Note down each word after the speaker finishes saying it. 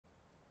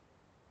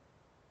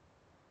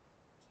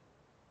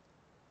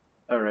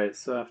Alright,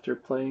 so after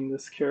playing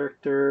this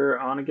character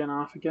on again,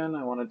 off again,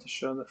 I wanted to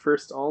show the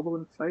first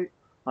Alduin fight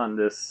on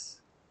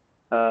this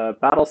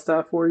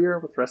Battlestaff warrior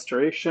with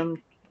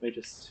Restoration. Let me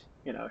just,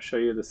 show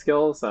you the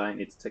skills. I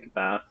need to take a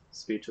bath.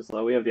 Speech is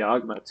low. We have the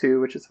Agma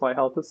too, which is why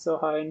health is so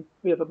high, and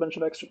we have a bunch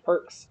of extra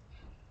perks.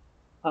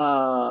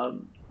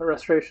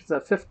 Restoration's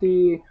at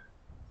 50.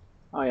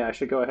 Oh yeah, I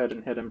should go ahead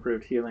and hit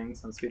improved healing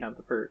since we have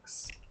the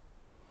perks.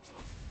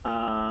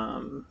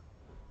 Um,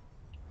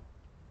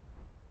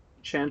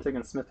 Enchanting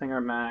and smithing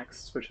are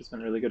maxed, which has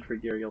been really good for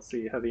gear. You'll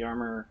see heavy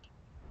armor,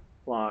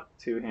 block,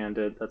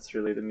 two-handed. That's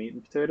really the meat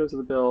and potatoes of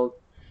the build.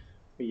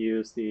 We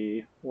use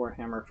the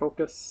Warhammer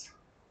Focus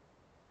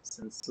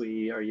since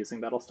we are using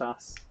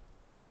Battlestaffs.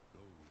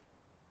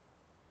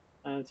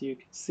 As you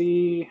can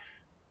see,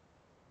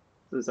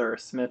 this is our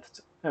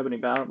smithed ebony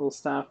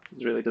Battlestaff.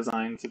 It's really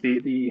designed to be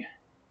the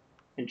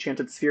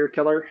enchanted sphere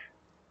killer,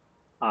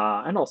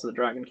 and also the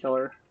dragon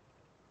killer.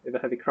 We have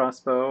a heavy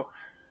crossbow.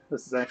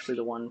 This is actually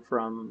the one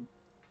from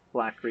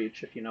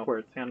Blackreach, if you know where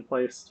it's hand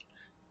placed.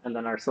 And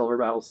then our silver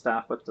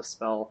Battlestaff with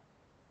Dispel.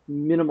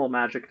 Minimal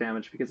magic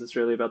damage because it's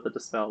really about the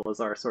Dispel as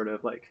our sort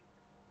of like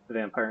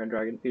vampire and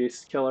dragon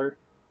beast killer.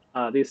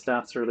 These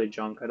staffs are really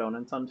junk. I don't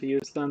intend to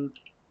use them.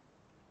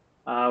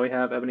 We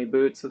have Ebony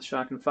Boots with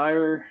Shock and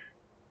Fire.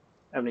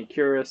 Ebony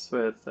Cuirass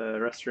with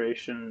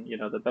Restoration,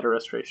 the better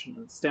Restoration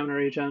and Stamina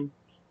regen.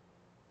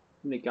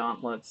 Ebony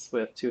Gauntlets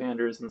with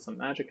two-handers and some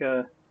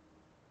Magicka.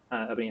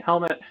 Ebony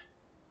Helmet,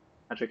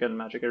 Magicka and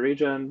Magicka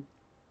regen.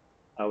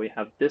 We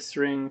have this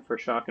ring for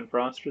Shock and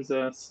Frost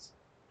resist.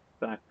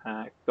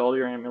 Backpack,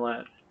 Goldier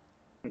Amulet,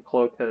 and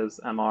Cloak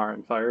has MR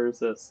and Fire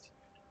resist.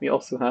 We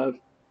also have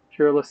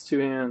Peerless Two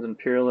Hands and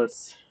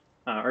Peerless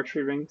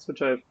Archery Rings,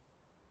 which I've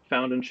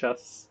found in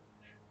chests.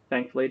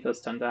 Thankfully, it does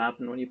tend to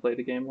happen when you play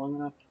the game long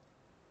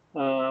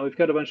enough. We've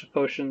got a bunch of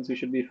potions. We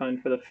should be fine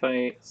for the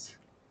fights.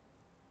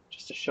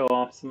 Just to show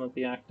off some of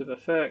the active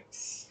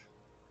effects.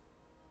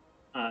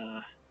 Yeah.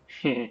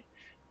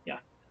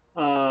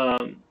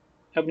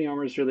 Ebony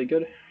Armor is really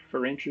good for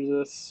range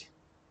resist.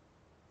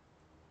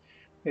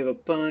 We have a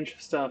bunch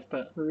of stuff,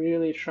 but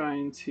really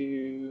trying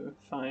to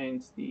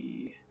find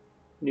the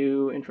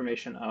new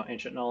information.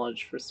 Ancient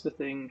Knowledge for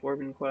Smithing,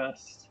 Dwarven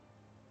Quest.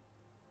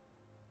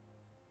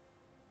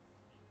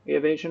 We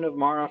have Agent of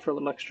Mara for a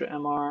little extra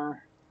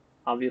MR.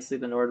 Obviously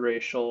the Nord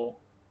Racial.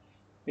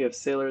 We have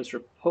Sailor's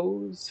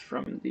Repose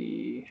from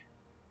the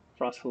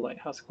Frostful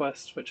Lighthouse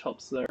quest, which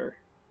helps their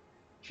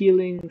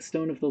healing.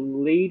 Stone of the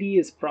Lady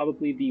is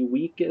probably the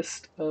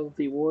weakest of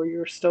the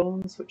warrior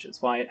stones, which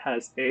is why it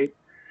has a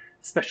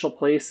special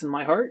place in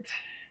my heart.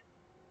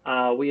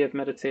 We have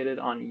meditated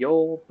on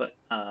Yol, but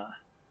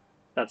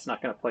that's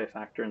not going to play a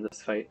factor in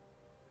this fight.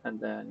 And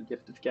then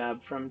Gift of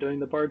Gab from doing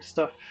the bard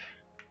stuff.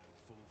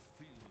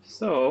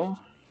 So,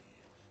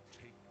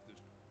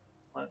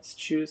 let's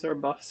choose our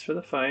buffs for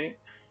the fight.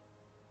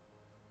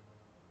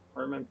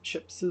 Ormond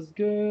Chips is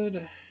good.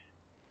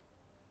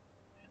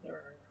 And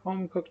our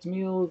home-cooked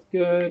meal is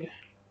good.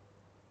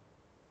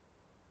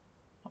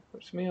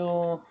 Home-cooked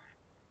meal.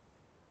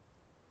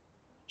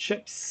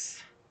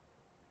 Chips.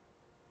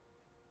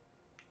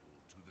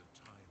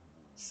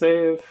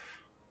 Save.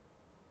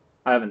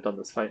 I haven't done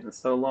this fight in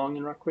so long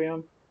in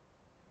Requiem.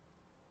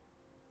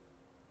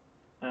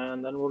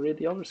 And then we'll read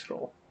the Elder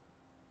Scroll.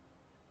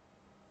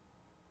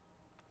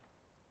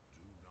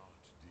 Do not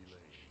delay.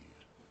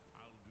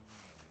 Alduin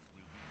will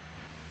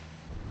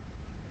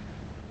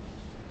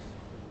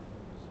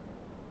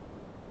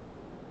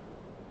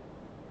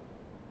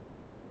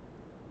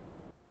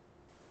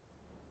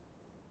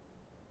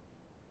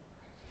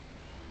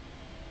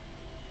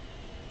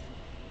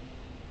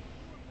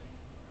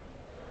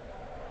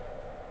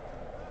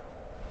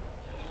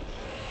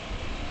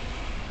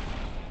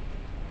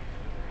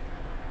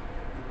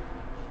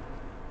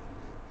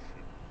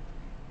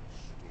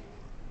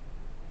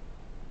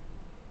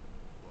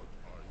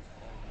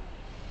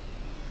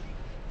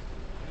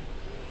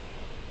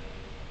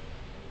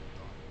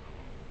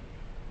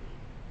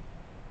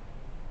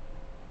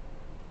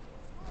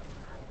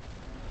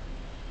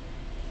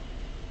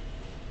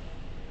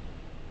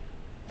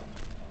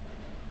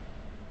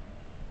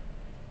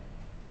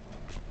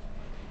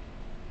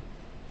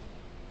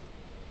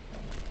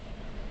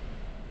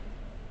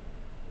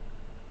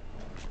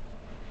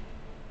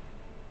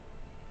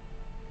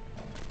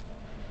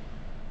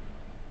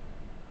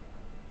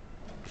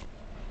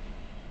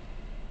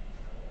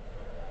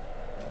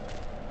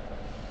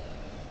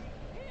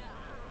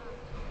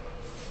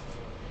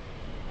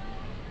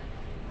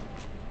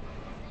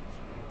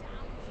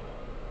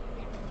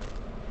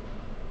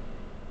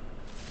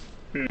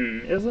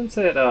Isn't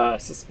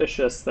it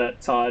suspicious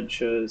that Todd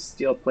chose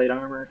steel plate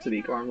armor to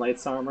be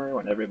Gormlight's armor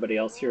when everybody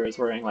else here is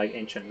wearing like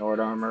ancient Nord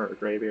armor or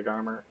Greybeard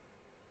armor?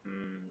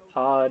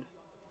 Todd.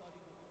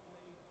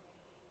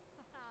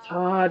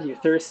 Todd, you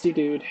thirsty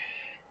dude.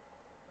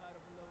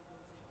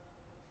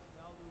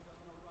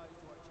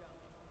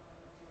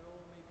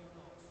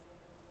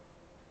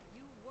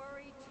 You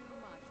worry too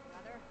much,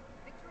 brother.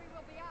 Victory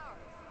will be ours.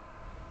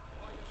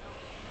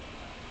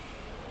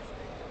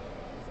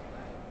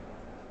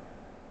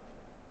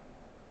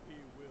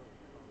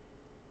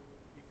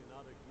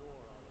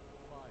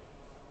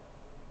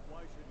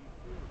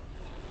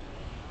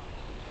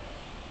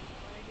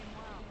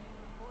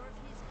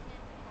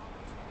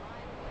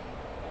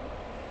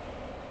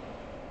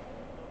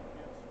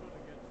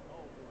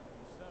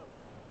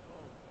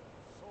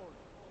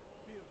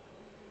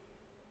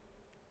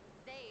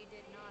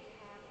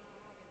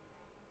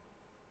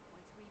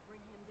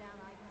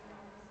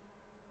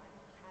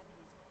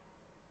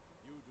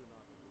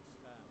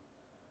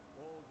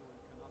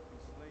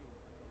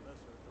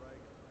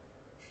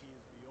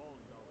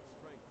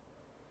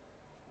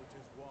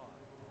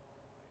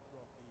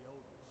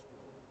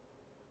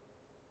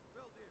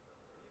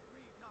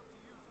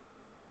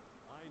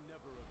 I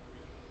never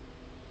agreed.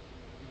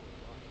 You were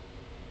right.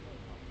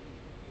 We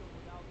deal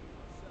with Alduin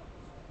ourselves.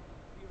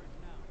 Hear it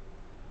now.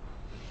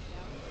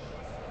 Now you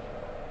must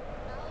know.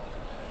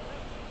 Alduin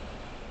awaits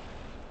you.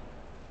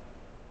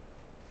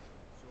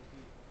 So be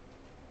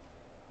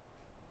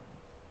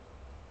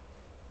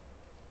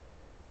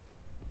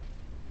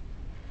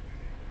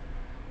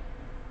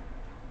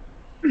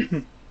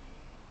it.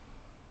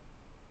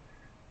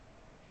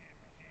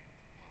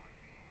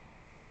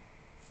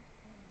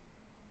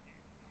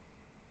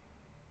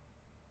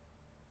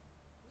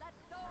 Let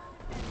those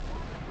that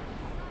watch from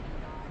the Sun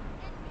Guard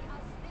envy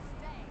us this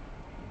day.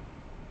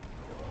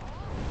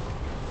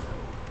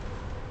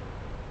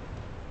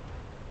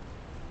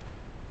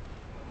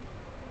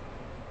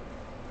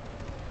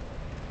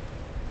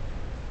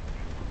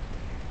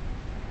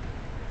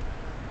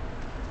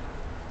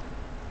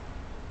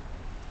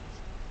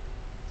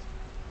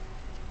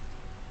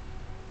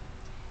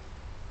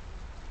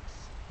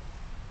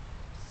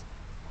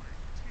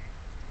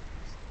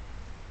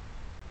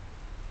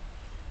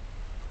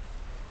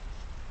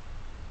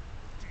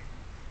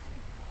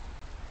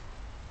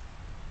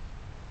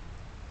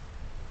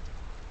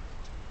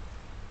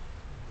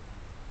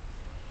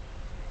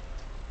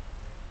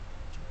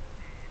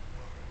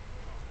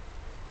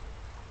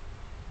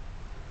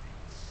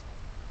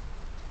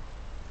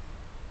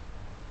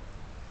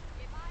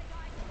 If I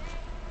die today,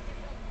 it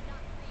will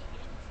not be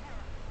in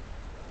terror.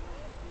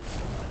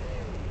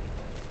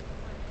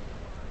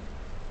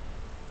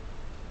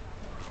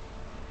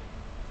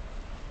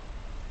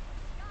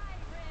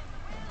 Skyrim will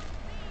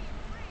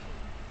be free.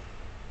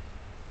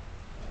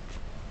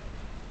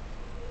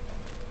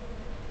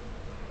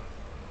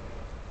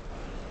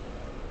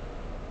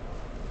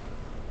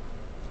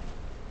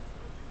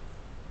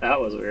 That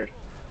was weird.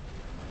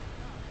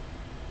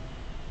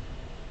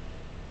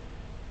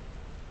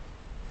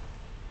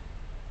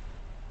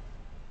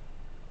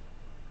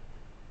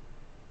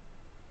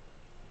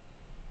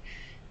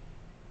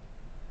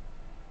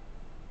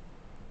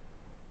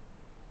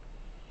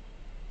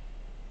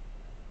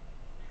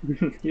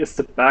 He has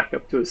to back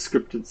up to a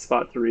scripted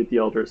spot to read the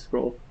Elder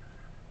Scroll.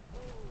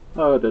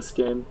 Oh, this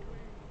game.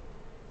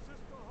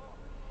 Sister Hawk,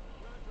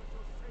 grant us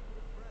your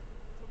sacred breath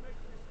to make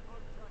this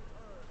contract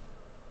heard.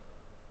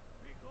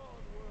 Be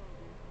gone, world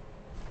eater.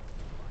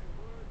 My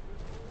word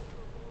with all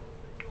the wolves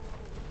that you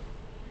own.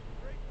 We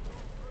break your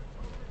curse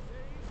of this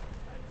age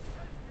and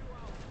send you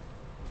out.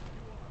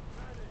 You are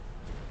banished.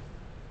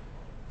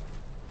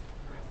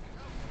 With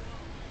countdown of all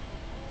class.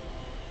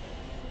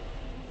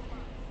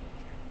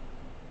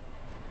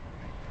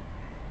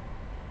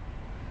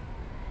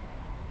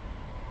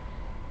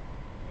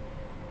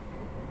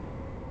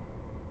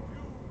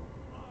 You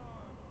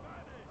are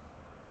banished!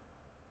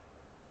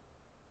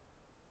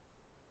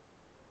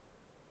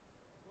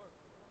 Work.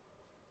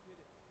 Did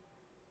it.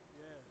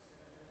 Yes.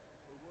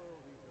 The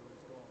World Eater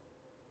is gone.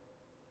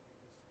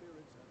 May the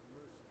spirits have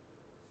mercy on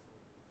your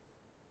souls.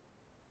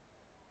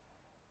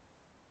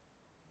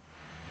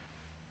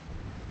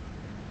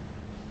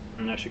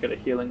 And I should get a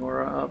healing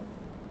aura up.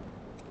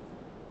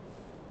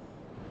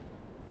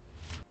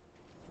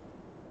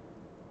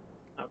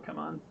 Oh, come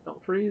on.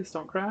 Don't freeze,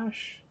 don't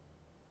crash.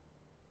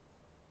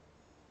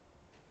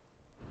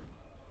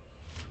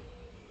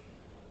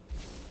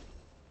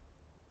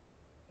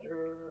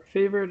 Better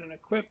favored and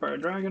equip our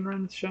Dragon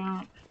Run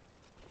shout.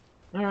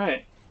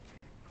 Alright.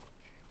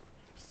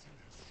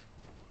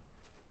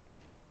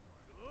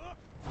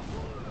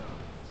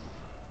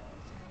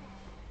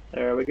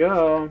 There we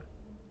go.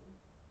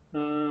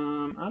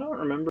 I don't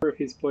remember if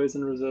he's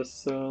poison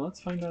resist, so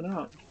let's find that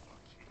out.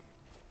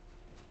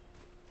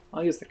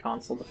 I'll use the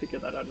console to figure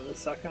that out in a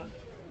second.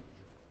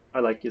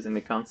 I like using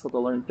the console to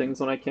learn things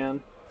when I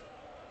can.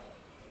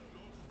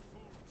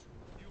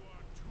 You are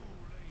too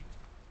late.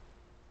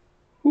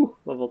 Whew,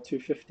 level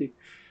 250.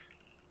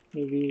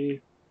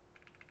 Maybe...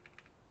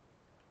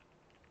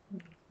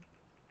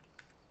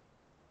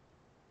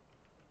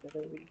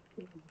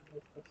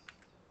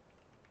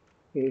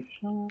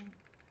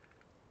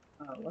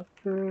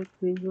 Electric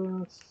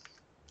resist,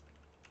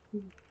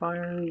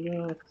 fire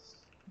resist,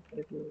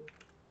 maybe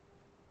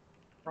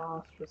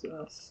frost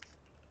resist,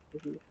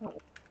 maybe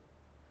health.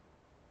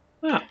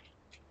 Ah,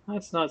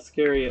 that's not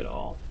scary at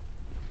all.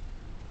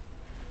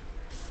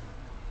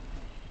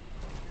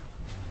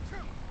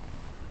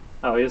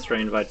 Oh, he's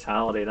drained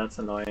vitality, that's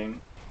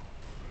annoying.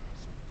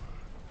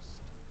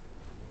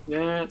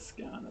 That's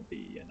gonna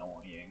be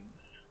annoying.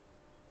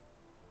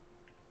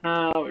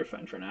 We're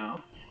fine for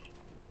now.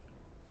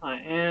 I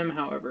am,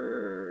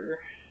 however,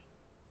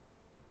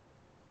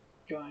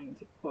 going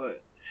to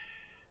put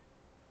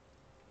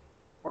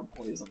more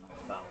poison on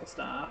the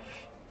Battlestaff.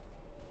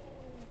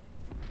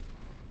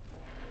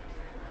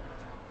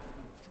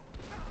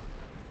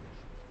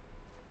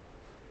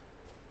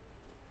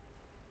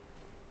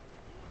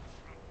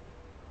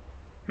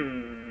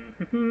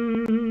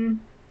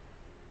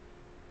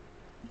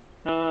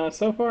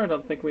 So far I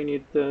don't think we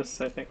need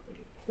this. I think we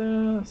need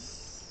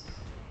this.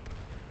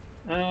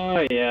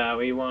 Oh yeah,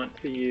 we want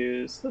to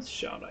use this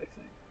shot, I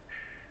think.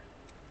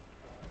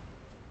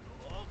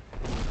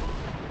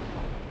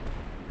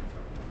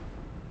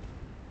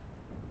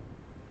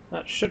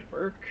 That should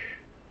work.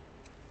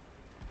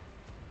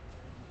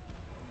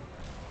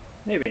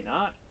 Maybe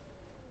not.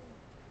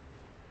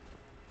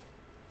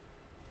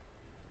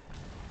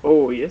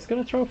 Oh, he is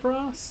gonna throw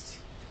Frost?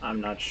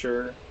 I'm not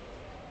sure. If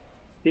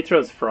he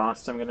throws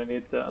Frost, I'm gonna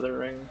need the other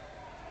ring.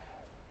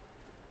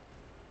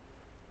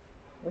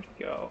 Where'd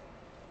he go?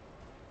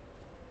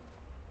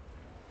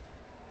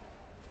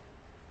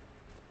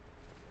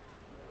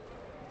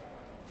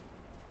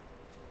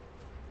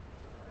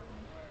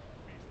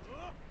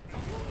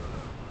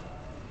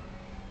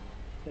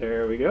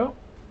 There we go.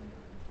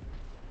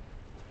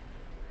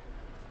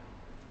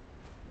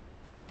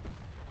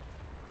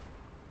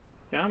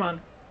 Come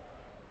on.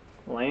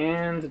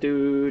 Land,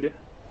 dude. Is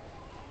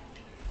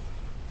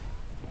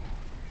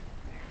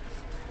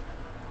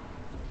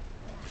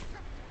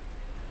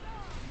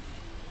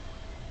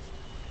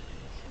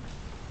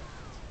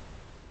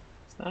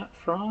that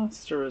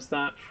Frost or is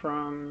that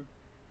from...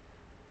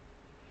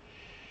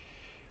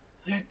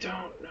 I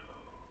don't know.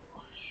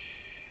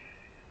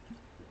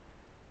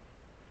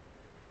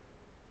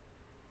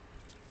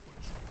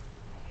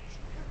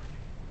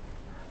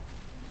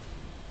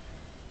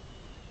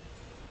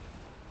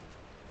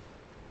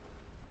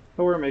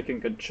 But we're making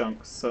good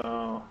chunks,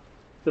 so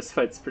this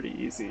fight's pretty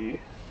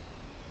easy.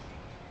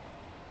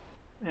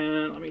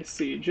 And let me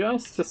see,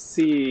 just to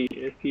see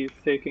if he's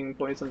taking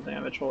poison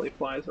damage while he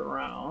flies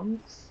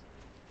around.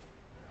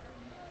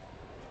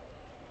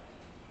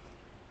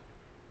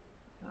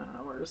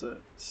 Where is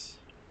it?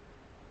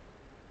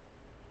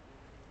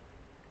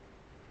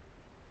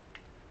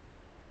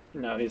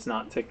 No, he's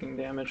not taking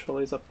damage while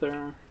he's up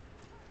there.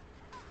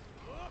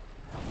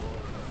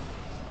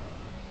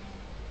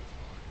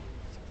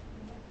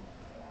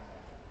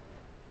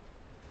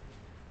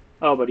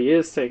 Oh, but he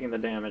is taking the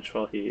damage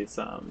while he's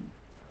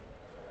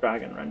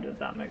dragon rendered.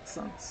 That makes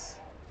sense.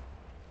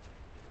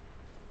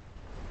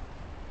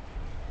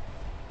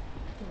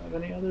 Do I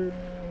have any other?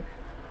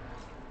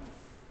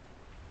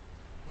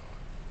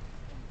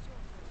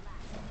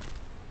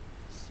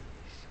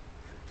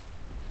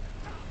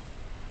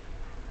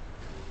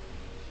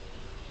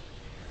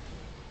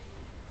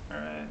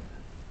 Alright.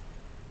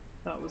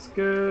 That was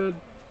good.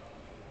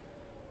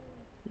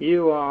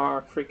 You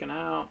are freaking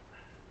out.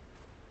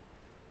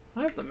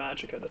 I have the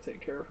Magicka to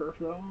take care of her,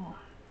 though.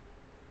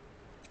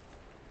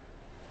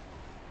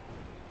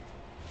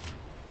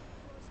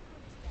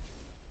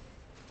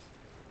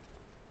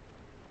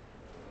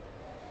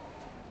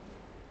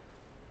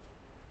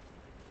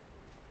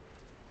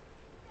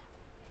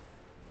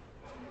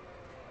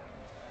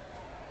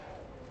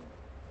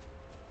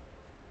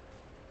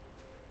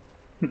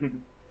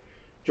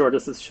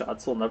 Jordis's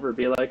shots will never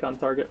be like on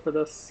target for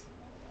this.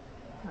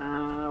 Where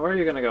are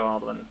you gonna go,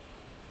 Alduin?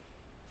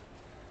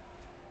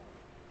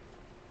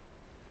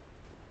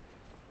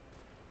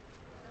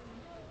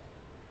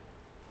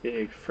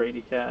 Big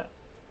fraidy cat.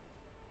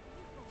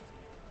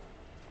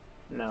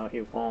 No,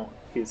 he won't.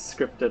 He's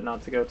scripted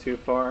not to go too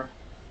far.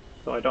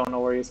 So I don't know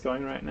where he's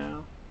going right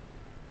now.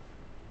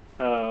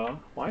 Oh,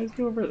 why is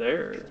he over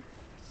there?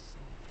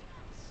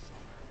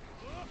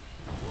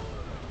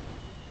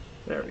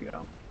 There we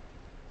go.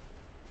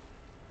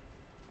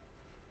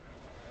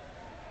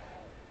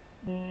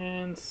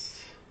 And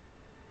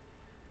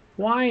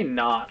why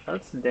not?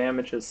 Let's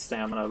damage his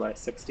stamina by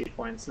 60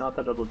 points. Not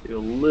that it'll do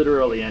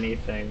literally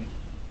anything.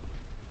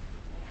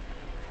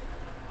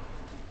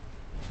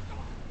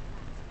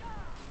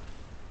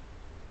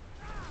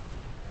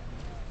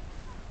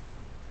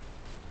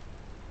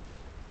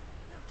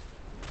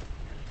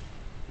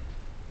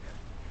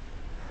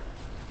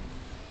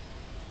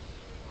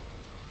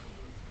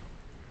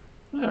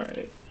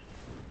 Alright.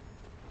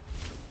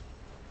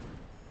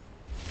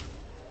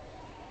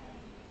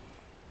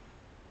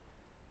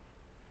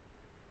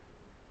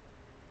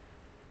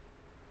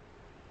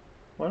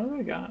 What have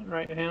I got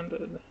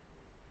right-handed?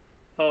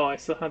 Oh, I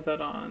still had that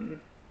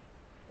on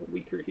a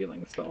weaker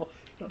healing spell.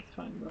 That's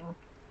fine though.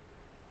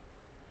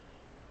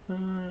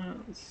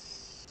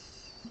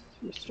 Let's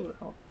restore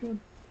health. Good.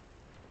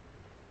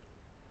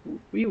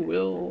 We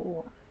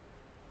will...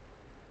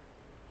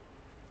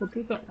 We'll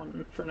do that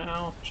one for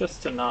now,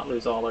 just to not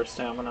lose all our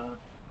stamina.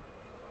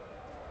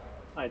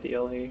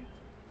 Ideally.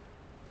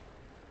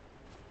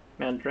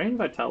 Man, Drain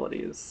Vitality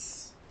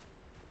is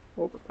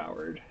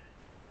overpowered.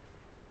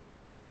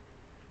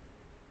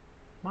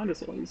 Might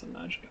as well use a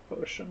Magic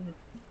Potion.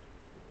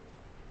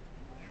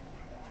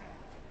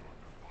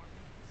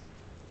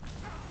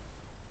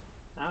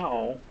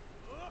 Ow.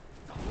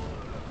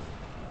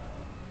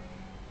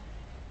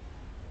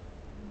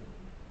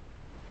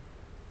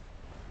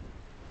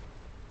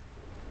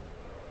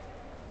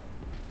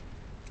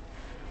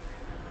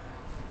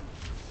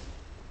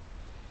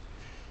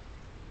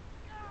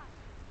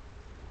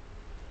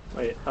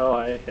 Wait, oh,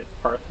 I hit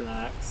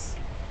Parthenax.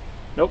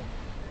 Nope.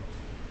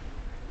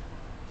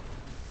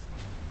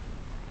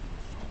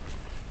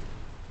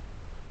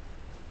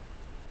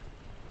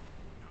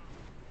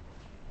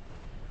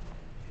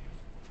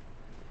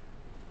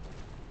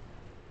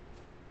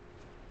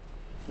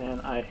 Man,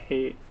 I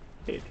hate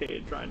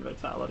Drain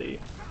Vitality.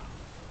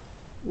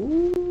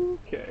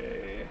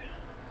 Okay.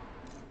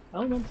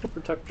 Elemental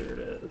Protector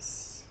it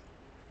is.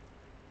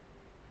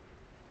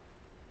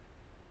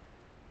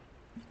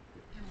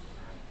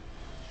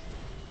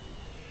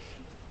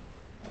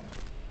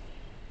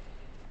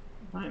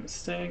 I'm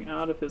staying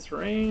out of his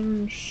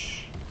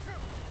range.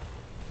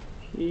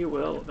 He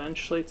will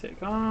eventually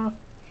take off.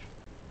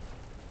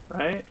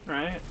 Right,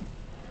 right.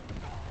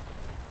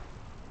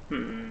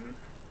 I'm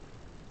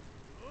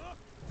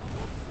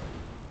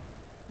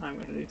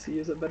gonna need to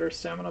use a better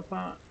stamina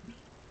pot.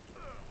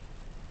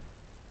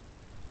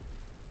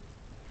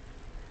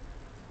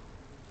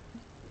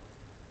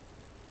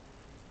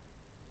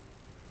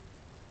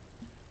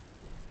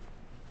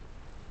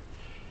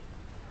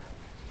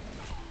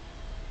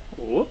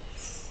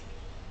 Whoops.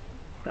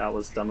 That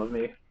was dumb of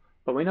me.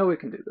 But we know we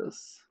can do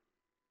this.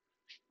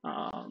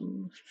 I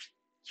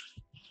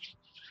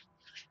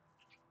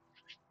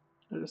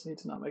just need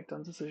to not make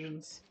dumb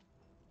decisions.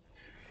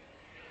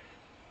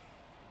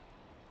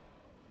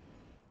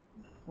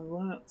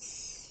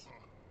 Let's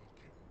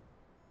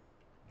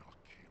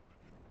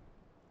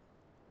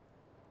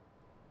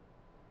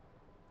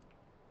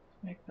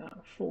make that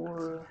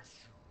 4.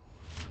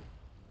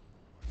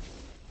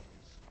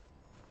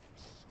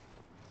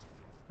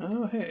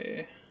 Oh,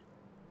 hey.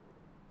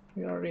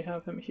 We already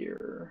have him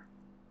here.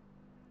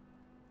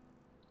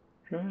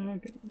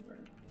 Dragon.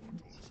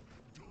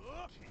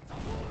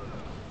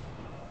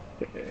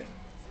 Okay.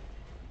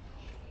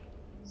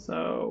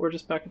 So we're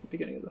just back at the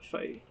beginning of the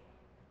fight.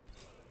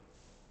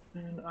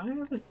 And I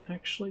haven't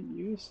actually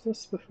used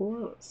this before.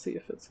 Let's see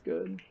if it's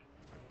good.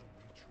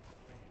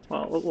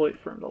 Well, we'll wait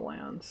for him to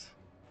land.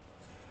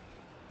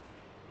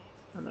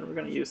 And then we're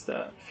going to use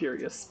that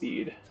Furious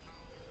Speed.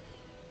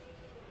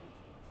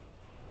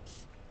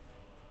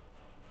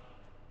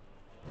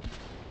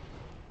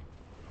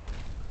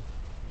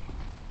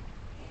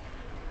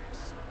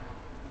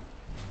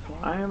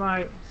 Why am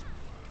I...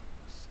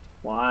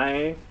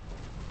 Why?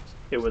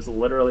 It was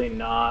literally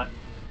not...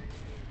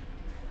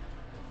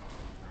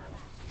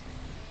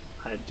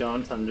 I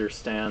don't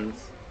understand.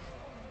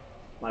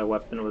 My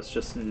weapon was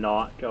just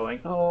not going...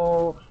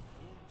 Oh,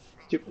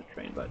 stupid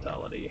Drain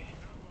Vitality.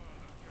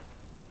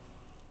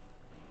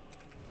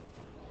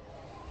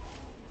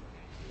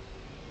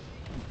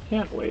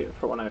 Can't wait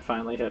for when I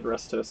finally hit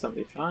Resto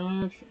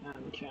 75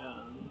 and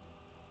can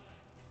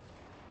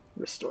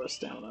restore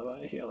stamina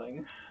by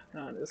healing.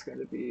 That is going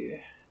to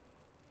be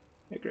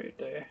a great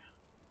day.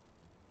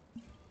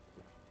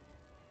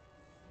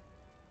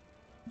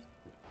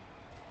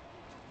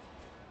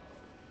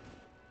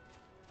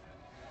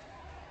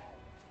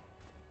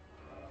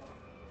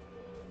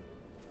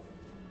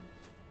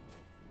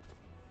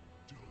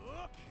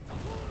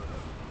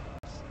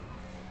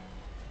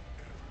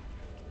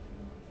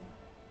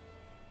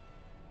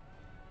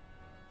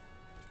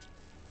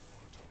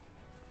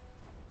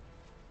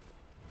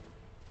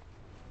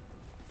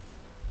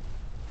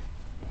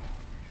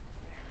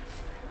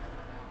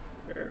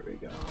 There we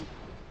go.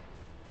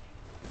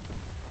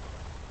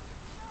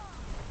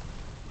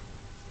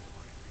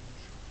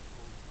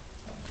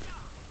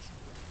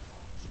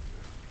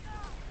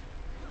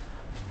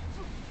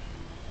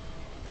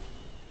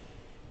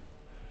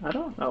 I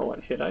don't know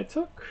what hit I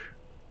took.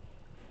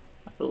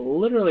 I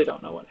literally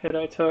don't know what hit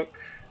I took.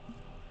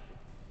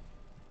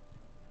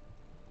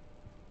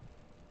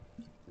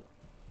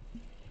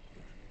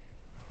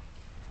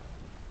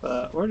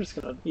 But we're just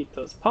gonna eat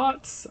those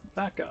pots and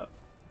back up.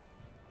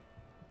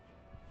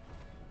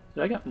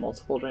 Did I get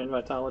multiple Drain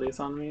Vitalities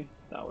on me?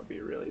 That would be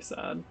really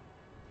sad.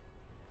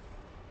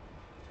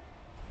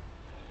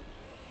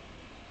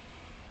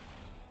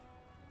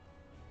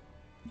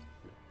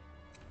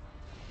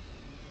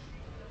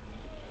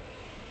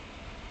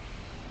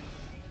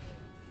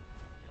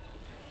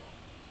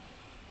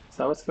 Is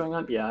that what's going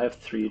on? Yeah, I have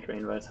 3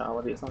 Drain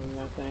Vitalities on me,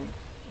 I think.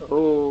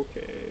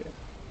 Okay.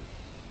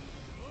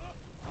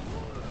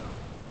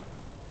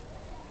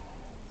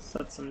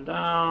 Sets him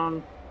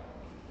down.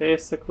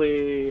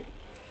 Basically,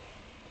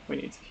 we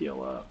need to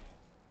heal up.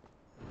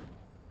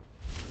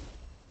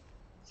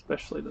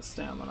 Especially the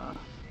stamina.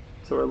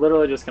 So we're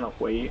literally just gonna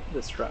wait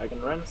this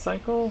Dragon Rend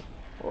cycle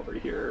over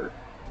here.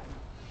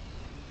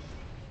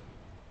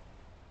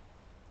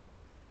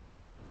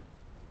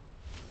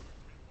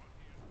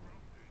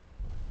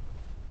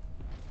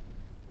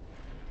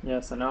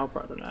 Yes, I know,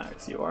 Brother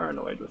Nax, you are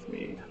annoyed with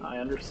me. I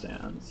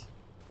understand.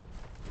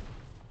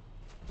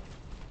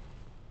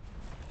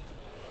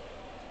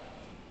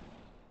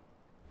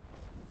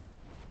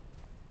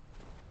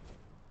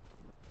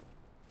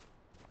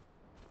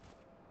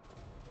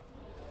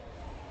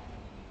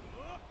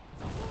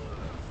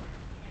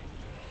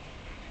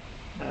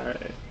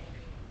 Alright.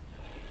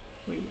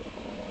 We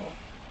will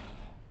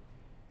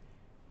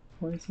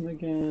poison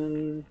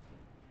again.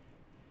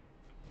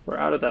 We're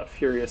out of that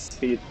Furious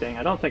Speed thing.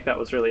 I don't think that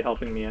was really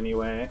helping me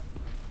anyway.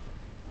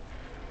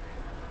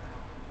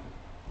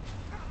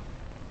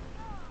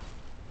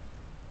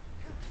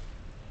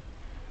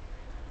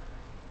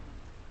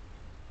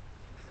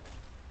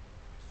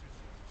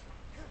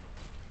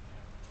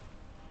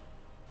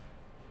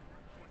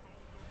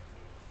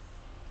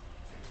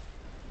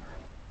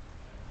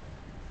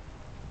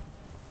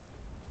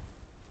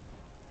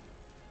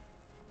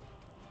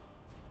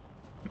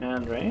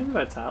 And Rain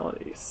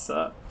Vitality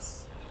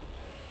sucks.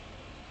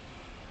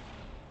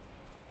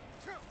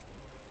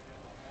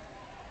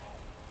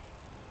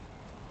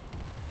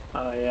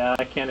 Oh yeah,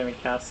 I can't even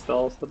cast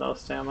spells with no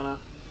stamina.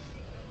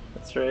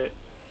 That's right.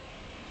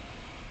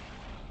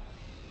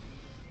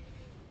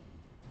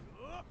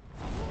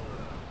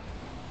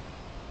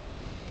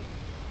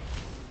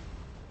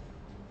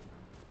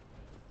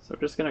 So we're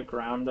just gonna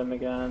ground him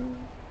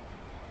again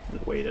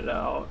and wait it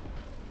out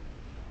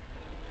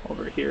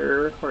over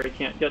here where he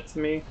can't get to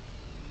me.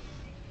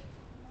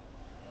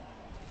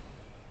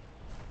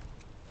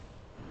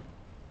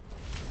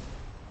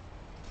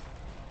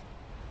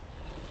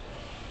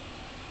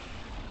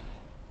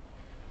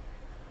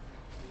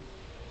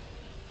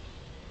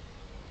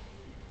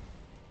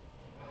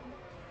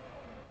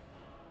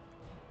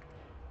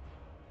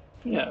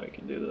 Yeah, we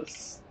can do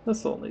this.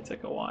 This will only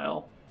take a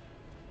while.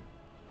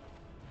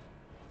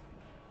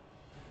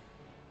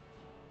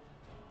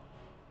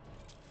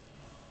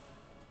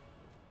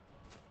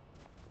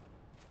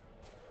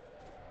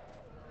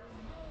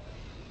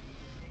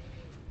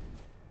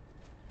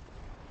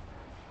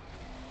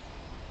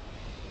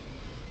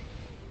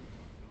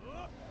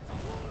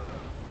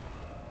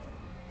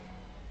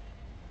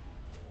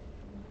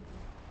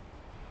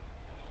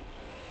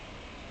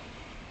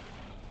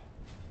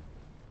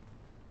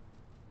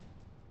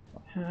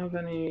 Have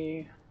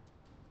any...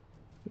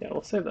 Yeah,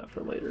 we'll save that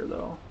for later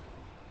though.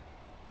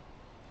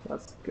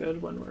 That's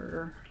good when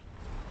we're...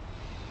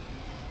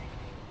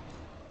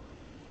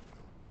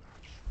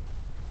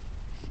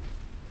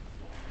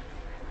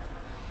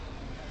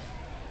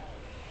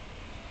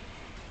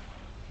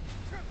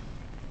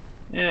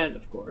 And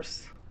of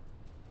course.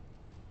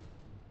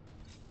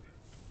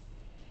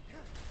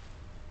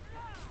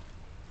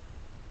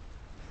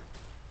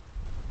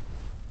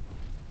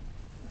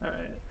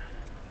 Alright.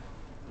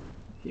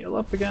 Heal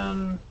up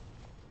again.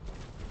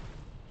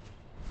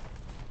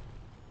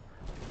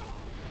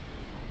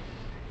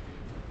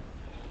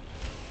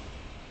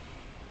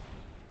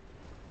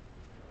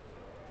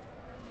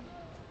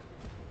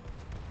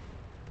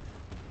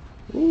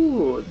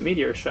 Ooh,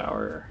 meteor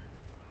shower.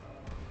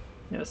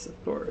 Yes,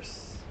 of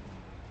course.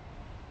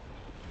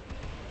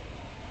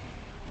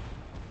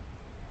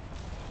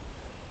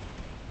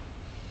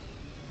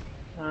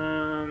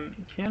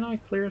 Can I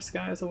clear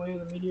skies away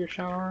with a meteor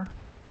shower?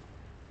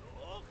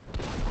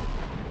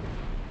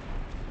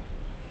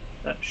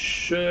 That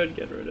should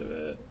get rid of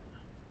it.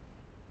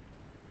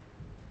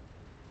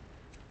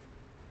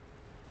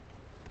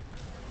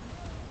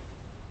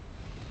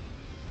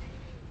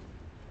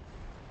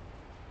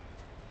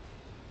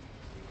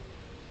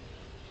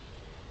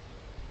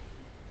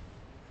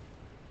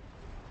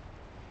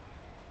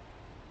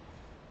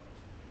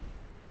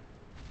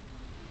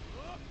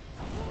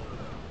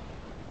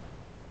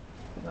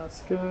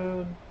 That's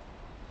good.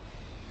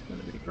 It's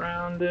gonna be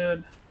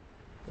grounded.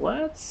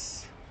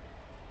 Let's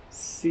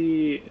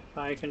see if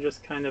I can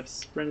just kind of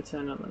sprint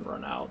in and then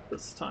run out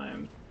this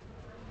time.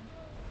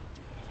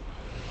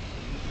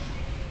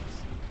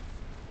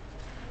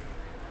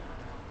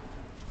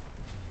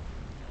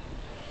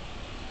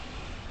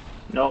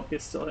 Nope, he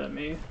still hit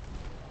me.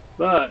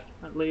 But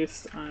at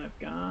least I've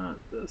got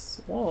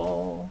this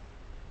wall.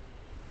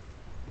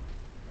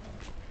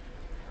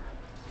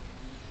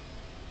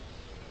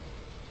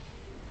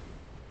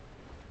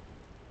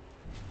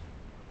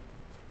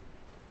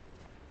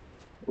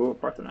 Ooh,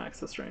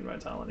 Parthenax has strained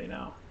vitality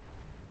now.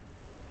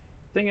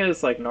 Thing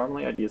is, like,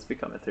 normally I'd use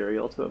Become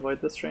Ethereal to avoid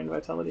the strained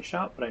vitality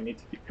shout, but I need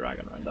to keep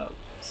Dragon Rend up.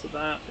 So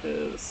that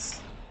is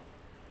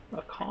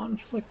a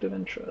conflict of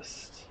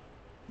interest.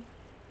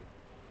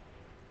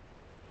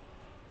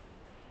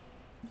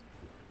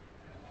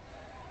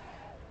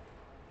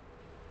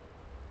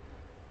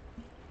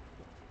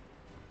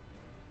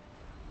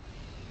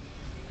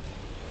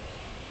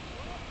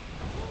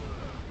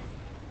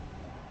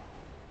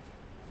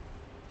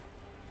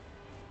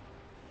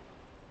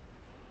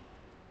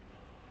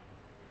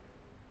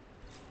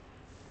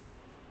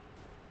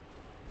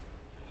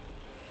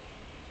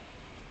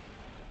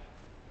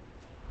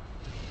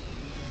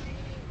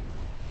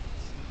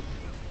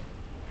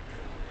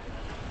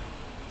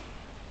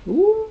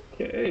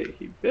 Okay,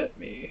 he bit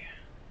me.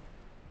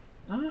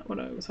 Not what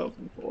I was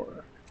hoping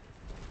for.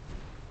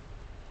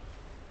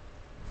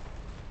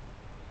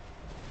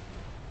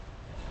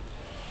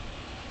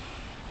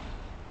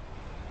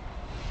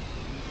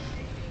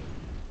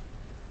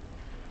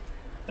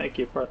 Thank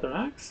you,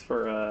 Parthenax,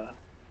 for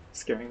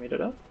scaring me to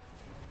death.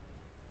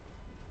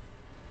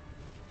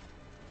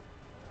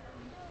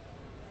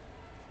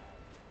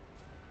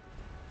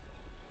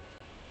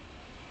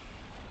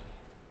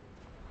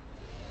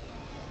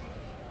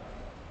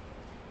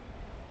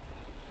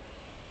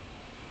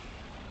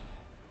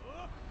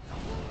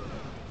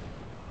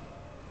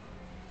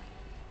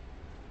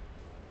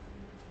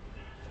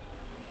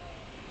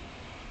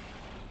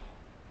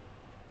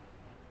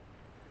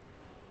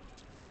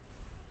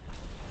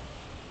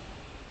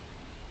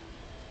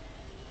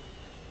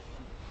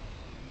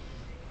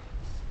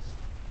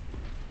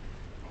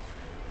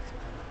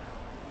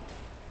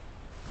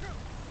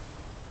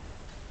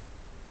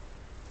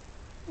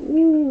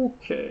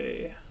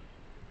 Okay.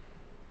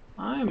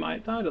 I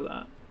might die to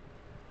that.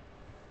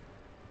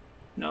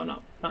 No,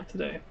 not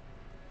today.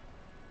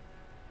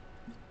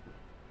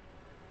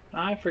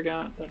 I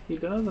forgot that he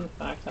does in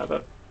fact have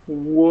a...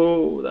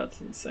 Whoa,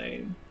 that's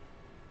insane.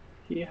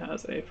 He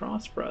has a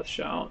Frost Breath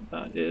shout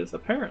that is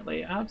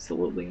apparently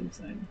absolutely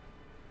insane.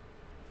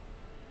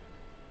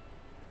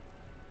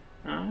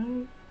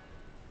 I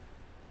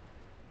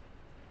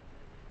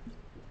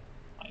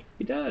might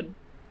be dead.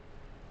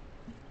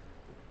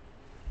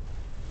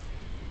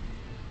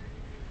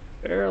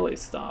 Barely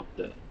stopped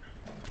it.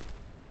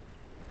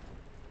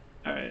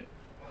 Alright.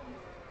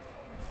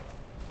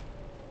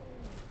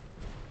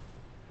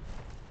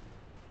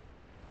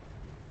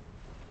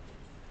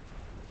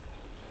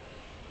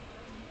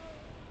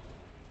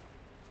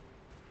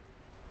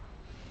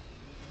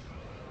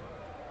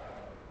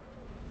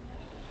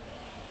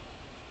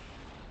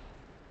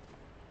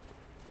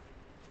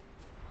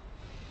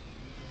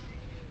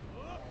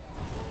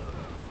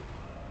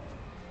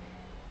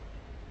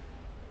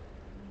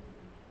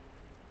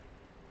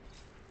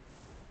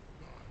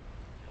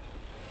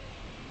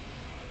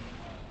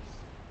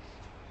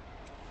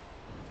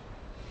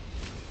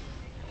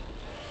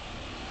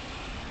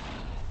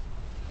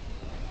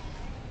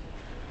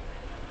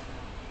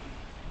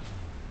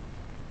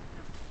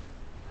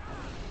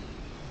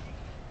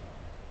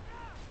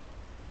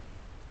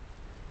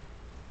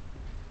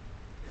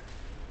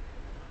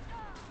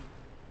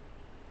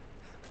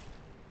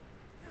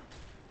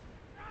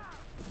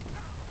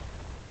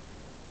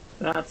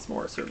 That's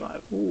more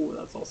survive. Ooh,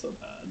 that's also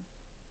bad.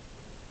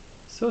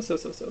 So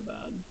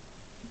bad.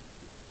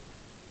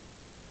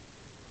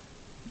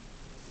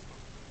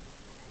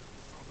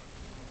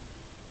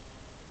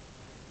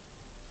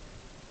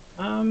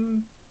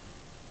 Um...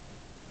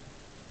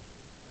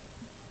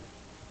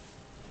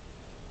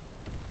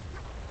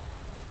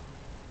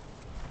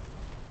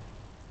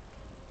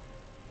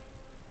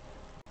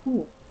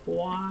 Ooh,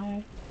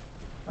 why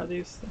are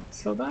these things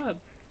so bad?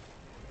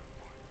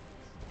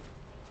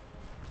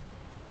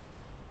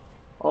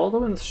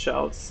 Alduin's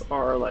shouts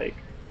are like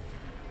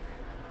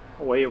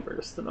way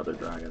worse than other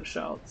dragon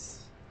shouts.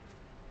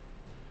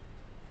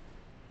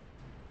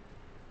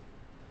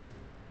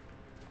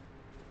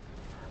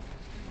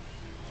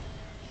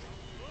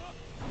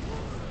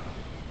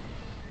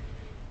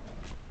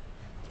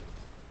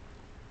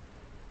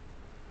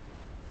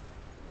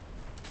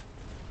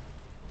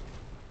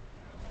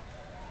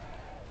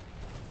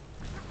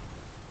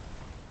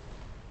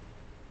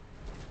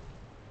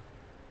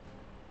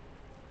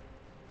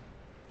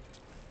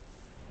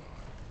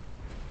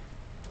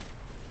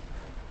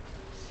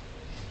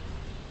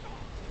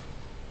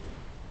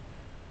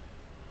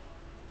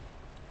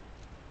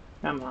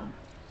 Come on.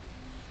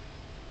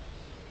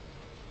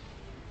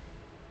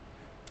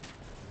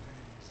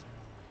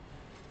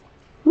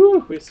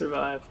 Whew, we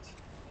survived.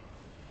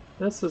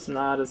 This was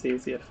not as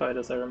easy a fight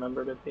as I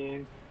remembered it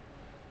being.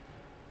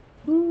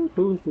 Hoo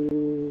hoo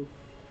hoo.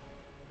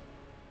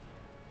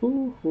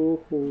 Hoo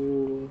hoo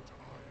hoo.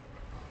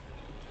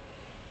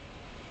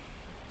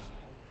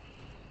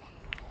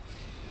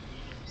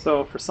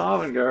 So for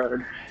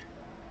Sovngarde,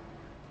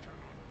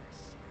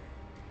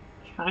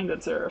 kinda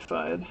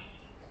terrified.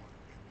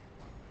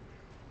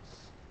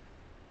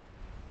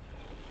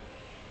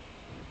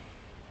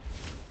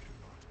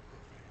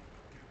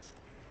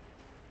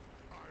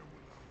 I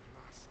will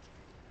outlast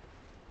you.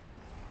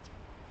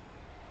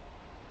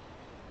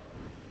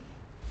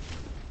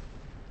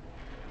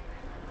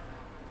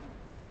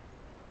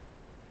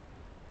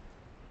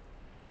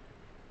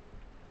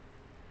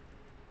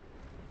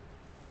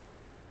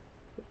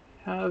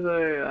 Have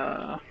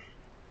a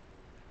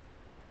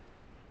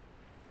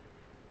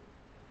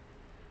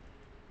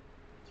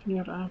do you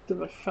have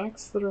active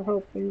effects that are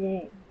helping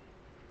it?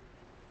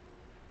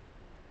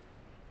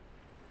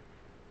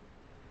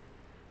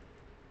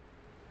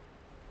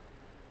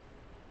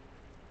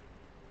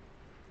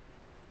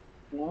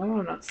 No,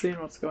 I'm not seeing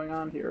what's going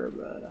on here,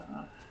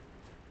 but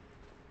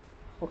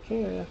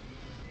okay.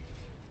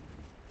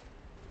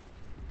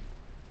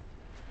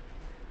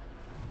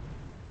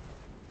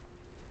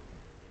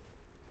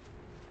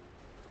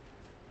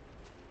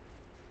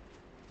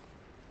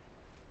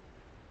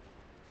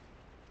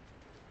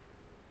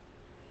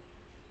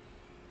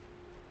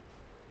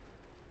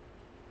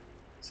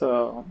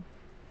 So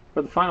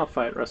for the final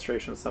fight,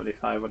 Restoration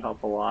 75 would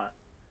help a lot.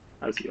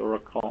 As you'll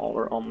recall,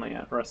 we're only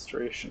at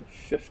Restoration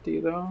 50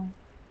 though.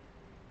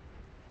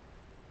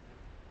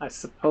 I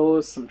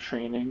suppose some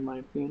training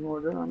might be in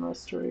order on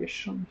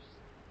Restoration.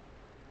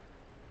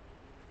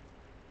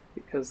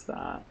 Because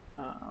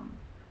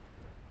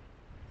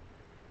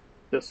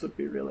this would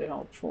be really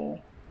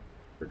helpful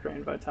for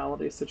Drain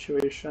Vitality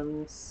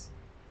situations.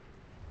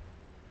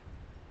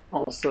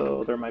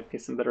 Also, there might be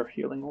some better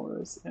healing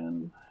auras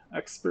in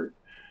Expert.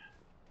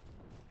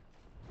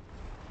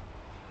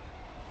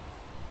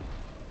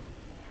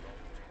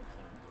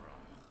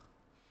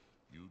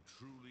 You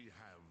truly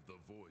have the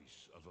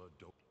voice of a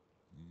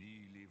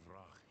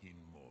Nilivrach in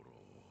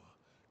Moro.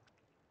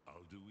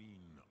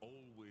 Alduin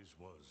always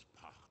was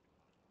Pach.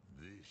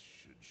 This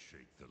should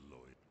shake the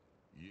lawyer.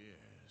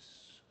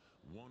 Yes,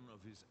 one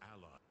of his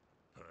allies.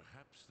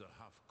 Perhaps the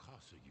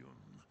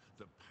Hafkosayun,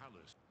 the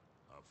palace.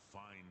 A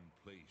fine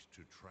place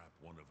to trap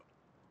one of...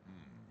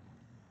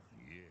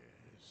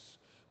 Yes,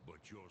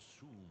 but your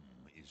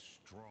Soom is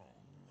strong.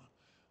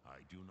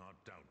 I do not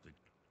doubt that...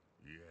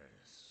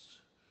 Yes,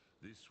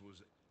 this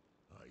was...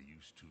 I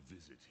used to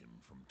visit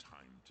him from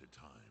time to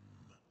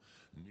time,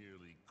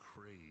 nearly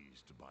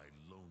crazed by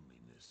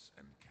loneliness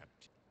and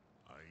captivity.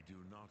 I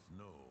do not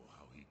know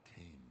how he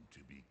came to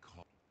be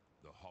caught.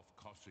 The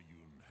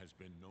Hofkossayun has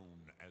been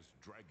known as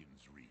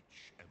Dragon's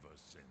Reach ever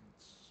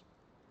since.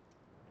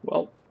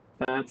 Well,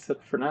 that's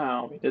it for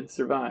now. We did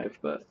survive,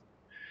 but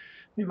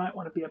we might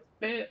want to be a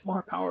bit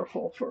more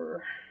powerful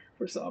for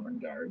Sovereign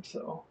Guard,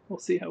 so we'll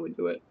see how we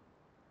do it.